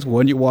landing is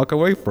one you walk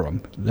away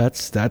from.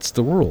 That's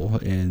the rule.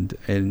 And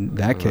in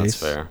that case,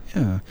 that's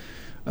fair.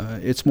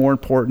 It's more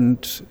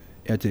important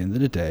at the end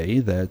of the day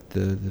that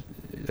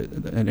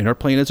an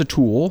airplane is a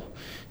tool,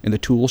 and the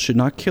tool should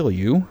not kill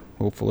you.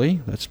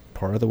 Hopefully, that's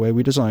part of the way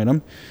we design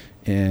them.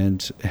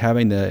 And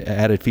having the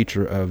added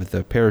feature of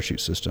the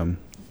parachute system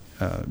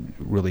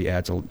really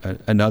adds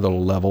another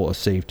level of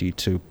safety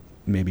to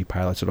maybe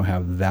pilots that don't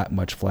have that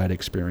much flight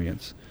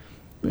experience.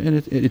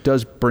 And it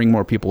does bring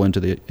more people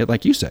into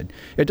like you said,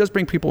 it does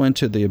bring people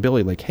into the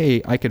ability, like,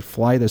 hey, I could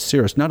fly the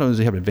Cirrus. Not only does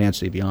it have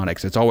advanced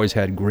avionics, it's always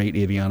had great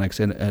avionics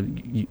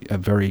and a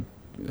very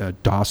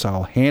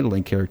docile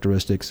handling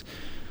characteristics,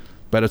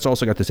 but it's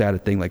also got this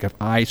added thing, like if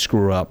I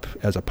screw up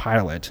as a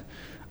pilot,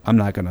 I'm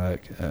not going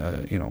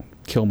to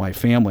kill my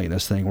family in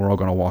this thing. We're all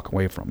going to walk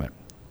away from it.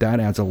 That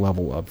adds a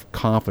level of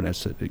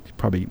confidence that it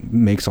probably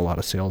makes a lot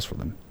of sales for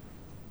them.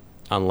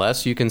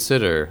 Unless you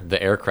consider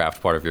the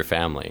aircraft part of your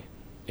family,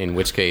 in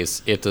which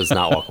case it does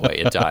not walk away,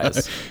 it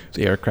dies.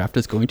 The aircraft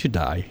is going to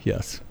die,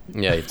 yes.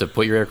 Yeah, you have to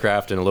put your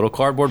aircraft in a little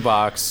cardboard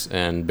box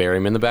and bury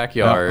him in the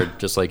backyard,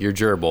 just like your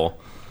gerbil,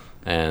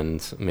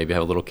 and maybe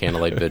have a little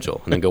candlelight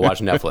vigil, and then go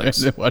watch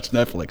Netflix. Watch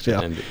Netflix,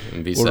 yeah.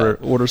 And be sad.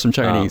 Order some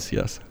Chinese,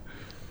 yes.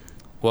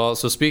 Well,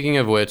 so speaking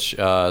of which,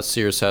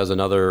 Cirrus has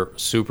another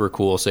super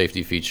cool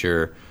safety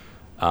feature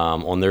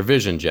on their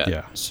Vision Jet.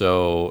 Yeah.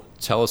 So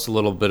tell us a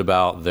little bit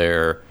about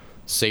their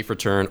Safe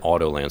Return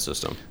Auto Land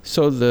system.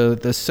 So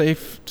the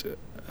Safe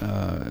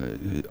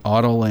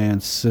Auto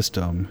Land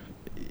system,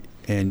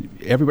 and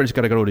everybody's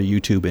got to go to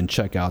YouTube and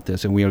check out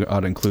this, and we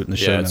ought to include it in the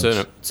show notes.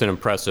 It's an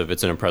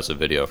impressive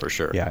video for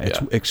sure. Yeah, it's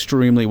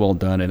extremely well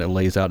done, and it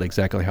lays out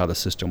exactly how the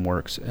system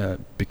works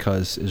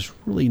because there's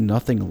really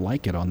nothing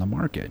like it on the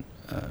market.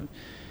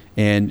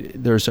 And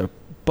there's a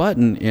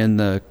button in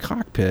the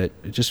cockpit,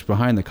 just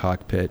behind the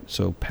cockpit,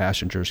 so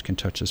passengers can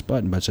touch this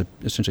button, but it's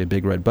essentially a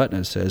big red button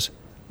that says,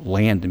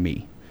 "Land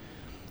me."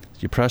 So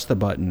you press the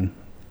button,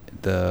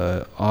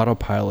 the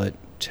autopilot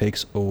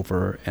takes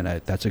over, and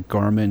that's a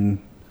Garmin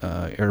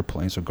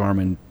airplane, so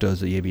Garmin does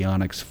the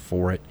avionics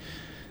for it.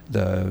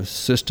 The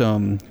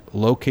system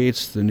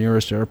locates the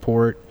nearest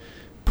airport,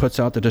 puts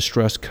out the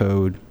distress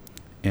code,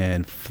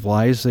 and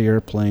flies the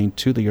airplane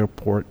to the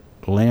airport,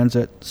 lands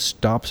it,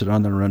 stops it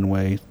on the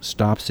runway,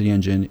 stops the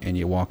engine, and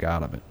you walk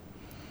out of it.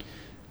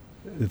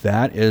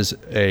 That is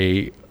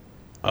a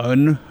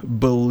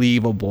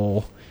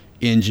unbelievable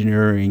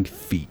engineering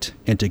feat.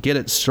 And to get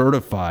it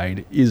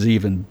certified is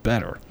even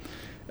better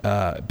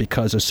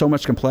because there's so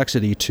much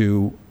complexity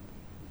to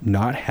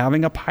not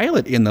having a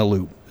pilot in the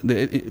loop.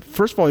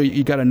 First of all,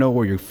 you got to know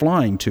where you're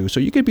flying to. So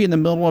you could be in the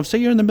middle of, say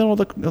you're in the middle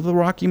of the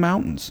Rocky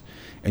Mountains,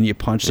 and you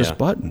punch this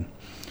button.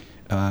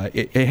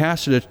 It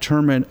has to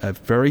determine a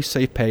very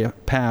safe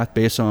path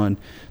based on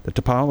the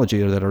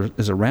topology that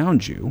is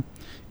around you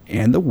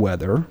and the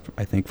weather.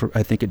 I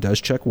think it does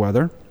check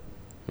weather.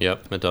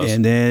 Yep, it does.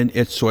 And then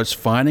it's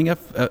finding a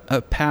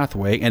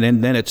pathway,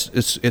 and then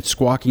it's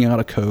squawking out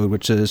a code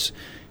which says,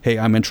 "Hey,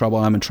 I'm in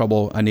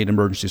trouble. I need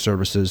emergency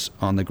services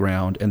on the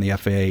ground." And the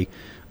FAA,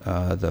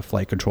 the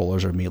flight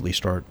controllers immediately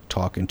start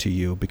talking to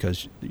you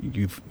because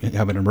you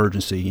have an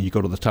emergency, and you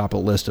go to the top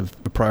of the list of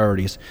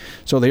priorities.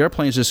 So the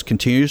airplane just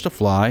continues to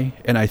fly,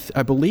 and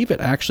I believe it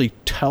actually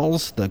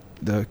tells the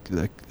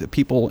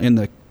people in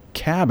the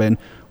cabin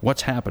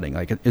what's happening.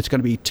 Like it's going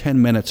to be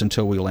 10 minutes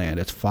until we land.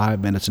 It's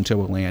 5 minutes until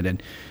we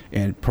land,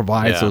 and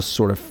provides those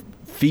sort of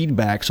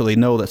feedback so they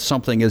know that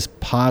something is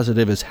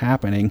positive is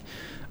happening.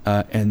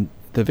 And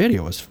the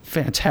video is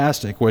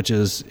fantastic, which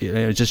is,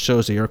 it just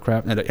shows the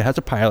aircraft, and it has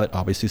a pilot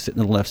obviously sitting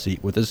in the left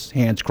seat with his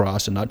hands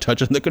crossed and not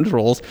touching the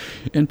controls,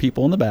 and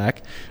people in the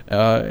back,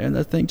 and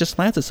the thing just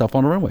lands itself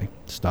on the runway,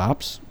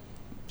 stops,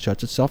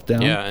 shuts itself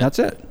down. That's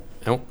it.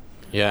 And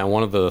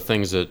one of the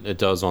things that it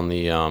does on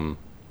the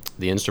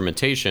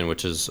instrumentation,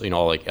 which is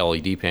all like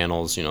LED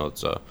panels,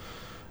 it's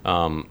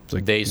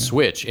they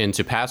switch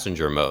into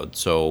passenger mode.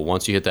 So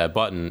once you hit that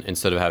button,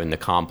 instead of having the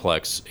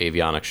complex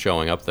avionics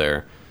showing up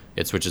there,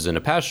 it switches into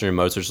passenger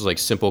mode. So it's just like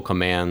simple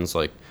commands,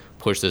 like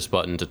push this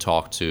button to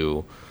talk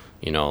to,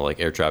 like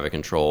air traffic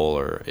control,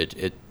 or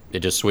it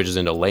just switches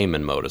into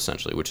layman mode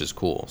essentially, which is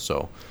cool.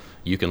 So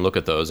you can look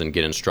at those and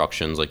get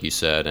instructions, like you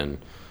said, and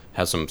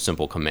has some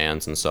simple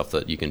commands and stuff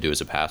that you can do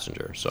as a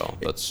passenger. So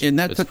it's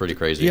pretty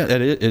crazy. Yeah,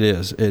 it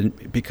is,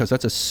 because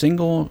that's a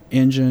single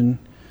engine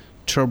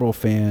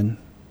turbofan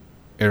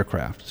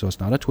aircraft. So it's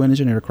not a twin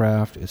engine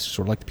aircraft. It's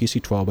sort of like the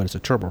PC-12, but it's a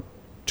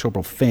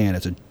turbofan.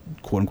 It's a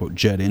quote-unquote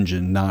jet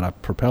engine, not a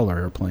propeller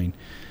airplane.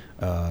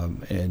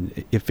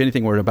 And if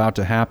anything were about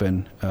to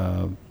happen,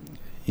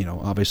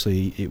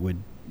 obviously it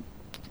would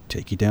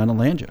take you down and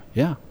land you.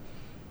 Yeah.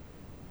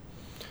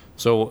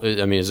 So,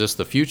 is this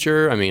the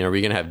future? Are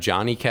we going to have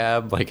Johnny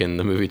Cab like in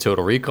the movie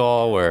Total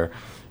Recall, where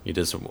you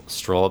just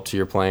stroll up to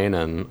your plane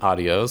and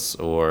adios?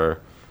 Or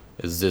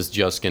is this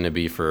just going to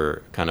be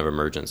for kind of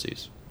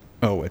emergencies?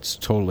 Oh, it's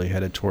totally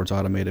headed towards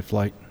automated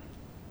flight.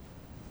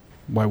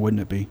 Why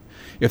wouldn't it be?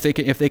 If you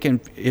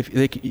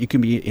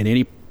can be in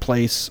any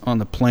place on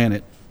the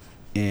planet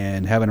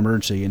and have an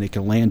emergency, and it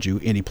can land you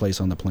any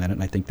place on the planet,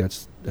 and I think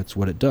that's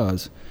what it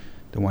does,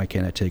 then why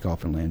can't it take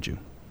off and land you?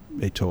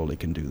 They totally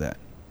can do that.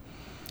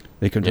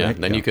 They can. Yeah.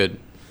 Then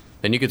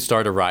you could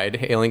start a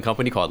ride-hailing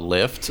company called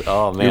Lyft.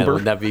 Oh man, Uber.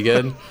 Wouldn't that be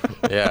good?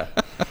 Yeah.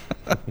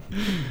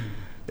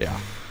 Yeah.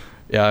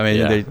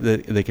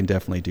 They can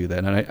definitely do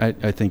that,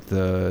 and I think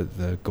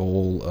the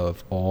goal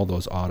of all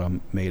those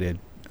automated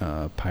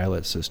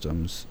pilot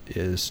systems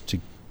is to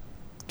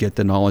get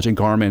the knowledge. And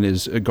Garmin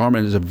is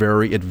a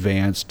very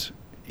advanced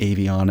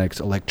avionics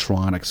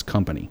electronics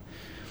company,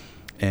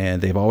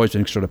 and they've always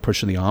been sort of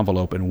pushing the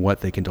envelope in what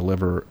they can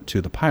deliver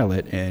to the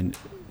pilot. And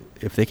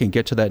if they can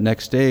get to that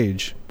next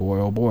stage, boy,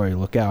 oh boy,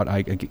 look out.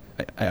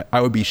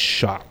 I would be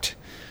shocked,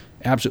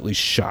 absolutely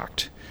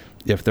shocked,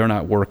 if they're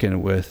not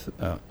working with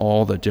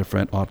all the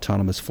different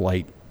autonomous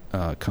flight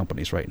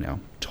companies right now.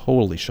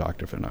 Totally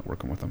shocked if they're not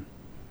working with them.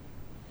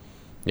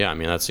 Yeah,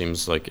 that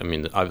seems like,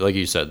 like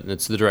you said,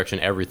 it's the direction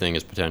everything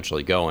is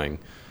potentially going.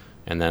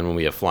 And then when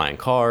we have flying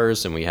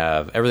cars and we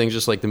have everything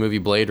just like the movie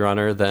Blade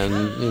Runner,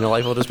 then,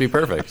 life will just be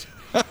perfect.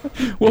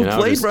 Well,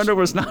 Blade Runner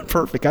was not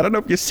perfect. I don't know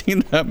if you've seen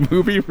that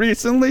movie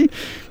recently,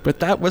 but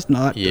that was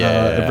not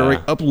a very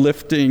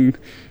uplifting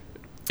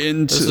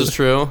into... This is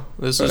true.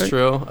 But,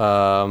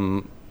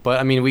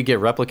 we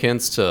get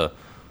replicants to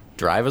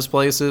drive us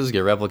places,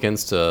 get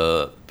replicants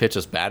to pitch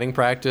us batting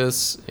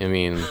practice. I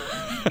mean,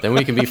 then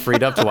we can be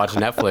freed up to watch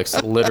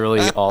Netflix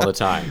literally all the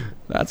time.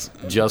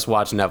 Just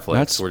watch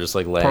Netflix. We're just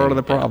like laying. Part of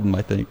the problem,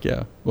 I think.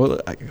 Yeah. Well,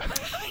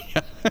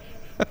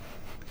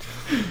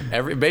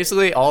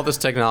 basically all this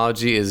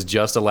technology is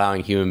just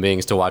allowing human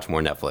beings to watch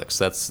more Netflix.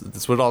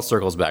 That's what it all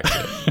circles back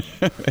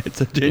to.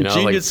 It's a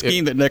ingenious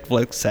scheme that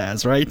Netflix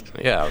has, right?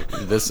 Yeah,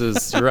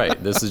 you're right.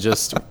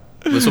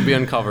 This will be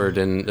uncovered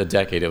in a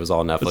decade. It was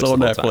all Netflix. It's all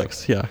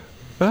Netflix, yeah.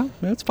 Well,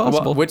 that's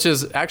possible. Which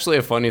is actually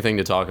a funny thing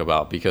to talk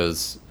about,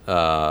 because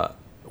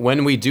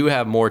when we do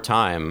have more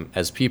time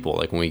as people,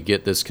 like when we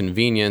get this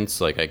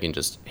convenience, like I can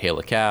just hail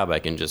a cab, I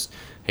can just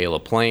hail a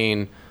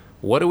plane.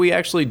 What do we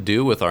actually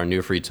do with our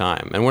new free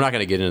time? And we're not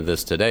going to get into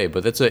this today,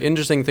 but it's an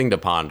interesting thing to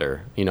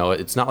ponder.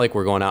 It's not like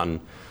we're going out and,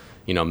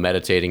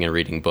 meditating and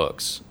reading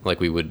books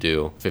like we would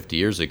do 50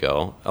 years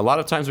ago. A lot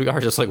of times we are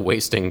just like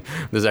wasting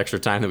this extra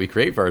time that we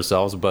create for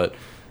ourselves, but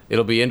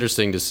it'll be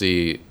interesting to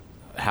see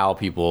how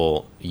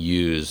people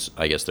use,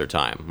 I guess, their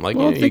time. Like,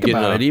 well, think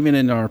about it. Even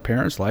in our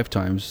parents'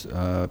 lifetimes,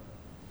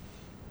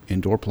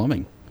 indoor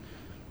plumbing.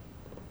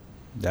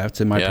 That's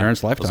in my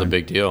parents' lifetime. That's a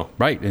big deal.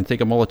 Right, and think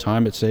of all the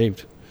time it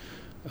saved.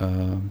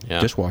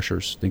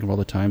 Dishwashers, think of all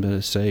the time that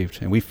it's saved.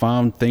 And we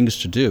found things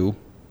to do.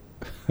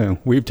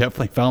 We've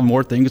definitely found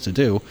more things to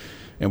do,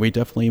 and we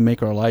definitely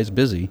make our lives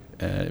busy.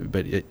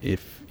 But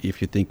if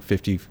you think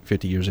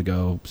 50 years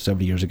ago,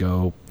 70 years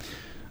ago,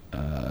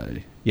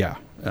 everything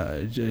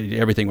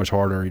was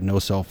harder. No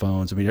cell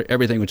phones. I mean,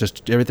 everything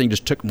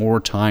just took more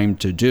time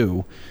to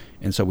do,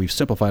 and so we've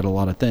simplified a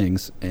lot of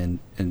things, and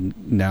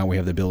now we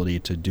have the ability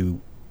to do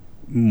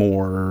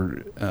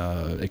more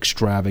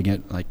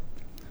extravagant, like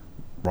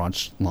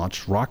launch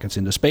rockets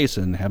into space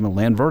and have them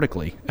land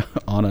vertically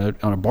on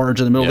a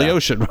barge in the middle of the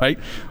ocean, right?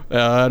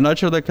 I'm not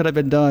sure that could have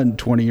been done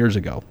 20 years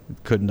ago.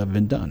 It couldn't have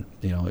been done.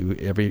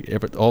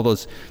 All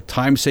those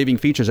time-saving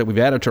features that we've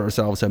added to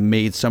ourselves have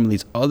made some of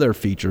these other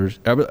features,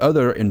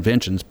 other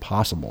inventions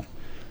possible.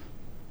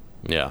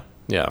 Yeah,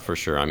 for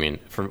sure. I mean,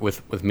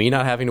 with me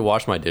not having to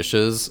wash my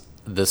dishes,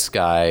 the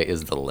sky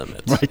is the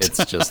limit. Right.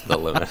 It's just the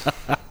limit.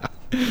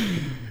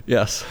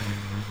 Yes.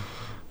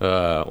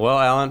 Well,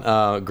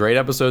 Alan, great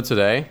episode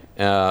today.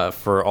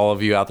 For all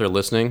of you out there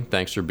listening,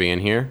 thanks for being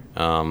here.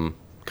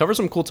 Cover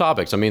some cool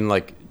topics. I mean,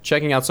 like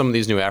checking out some of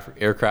these new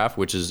aircraft,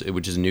 which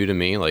is new to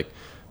me. Like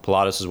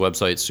Pilatus'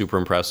 website, super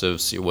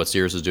impressive. What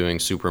Cirrus is doing,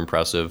 super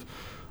impressive.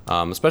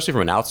 Especially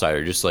from an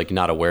outsider, just like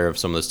not aware of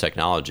some of this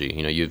technology.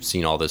 You've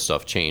seen all this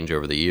stuff change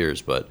over the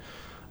years, but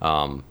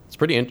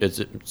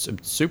it's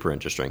super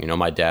interesting.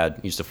 My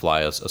dad used to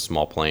fly a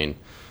small plane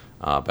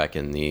back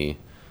in I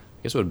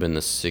guess it would have been the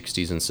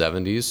 60s and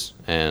 70s,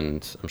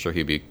 and I'm sure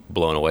he'd be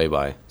blown away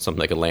by something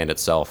that could land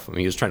itself. I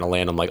mean, he was trying to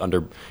land them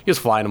he was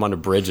flying them under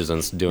bridges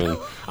and doing.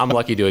 I'm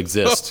lucky to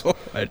exist. For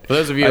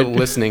those of you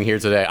listening here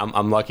today,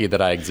 I'm lucky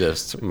that I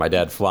exist. My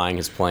dad flying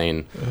his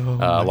plane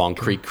along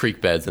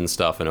creek beds and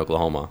stuff in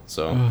Oklahoma.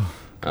 So,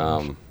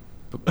 but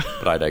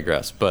I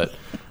digress. But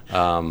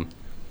Alan,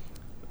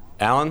 great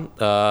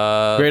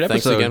episode.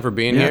 Thanks again for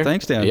being here.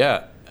 Thanks, Dan.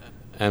 Yeah.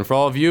 And for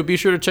all of you, be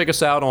sure to check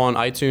us out on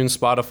iTunes,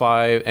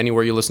 Spotify,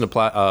 anywhere you listen to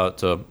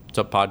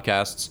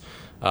podcasts.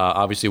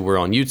 Obviously, we're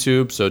on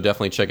YouTube, so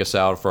definitely check us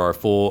out for our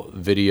full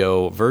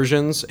video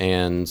versions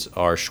and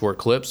our short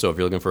clips. So if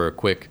you're looking for a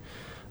quick,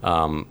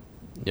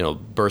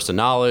 burst of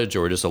knowledge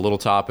or just a little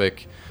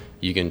topic,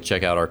 you can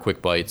check out our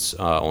quick bites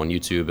on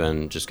YouTube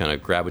and just kind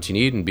of grab what you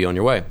need and be on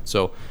your way.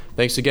 So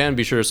thanks again.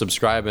 Be sure to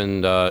subscribe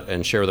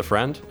and share with a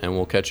friend, and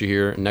we'll catch you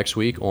here next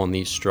week on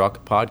the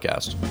Struck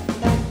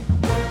Podcast.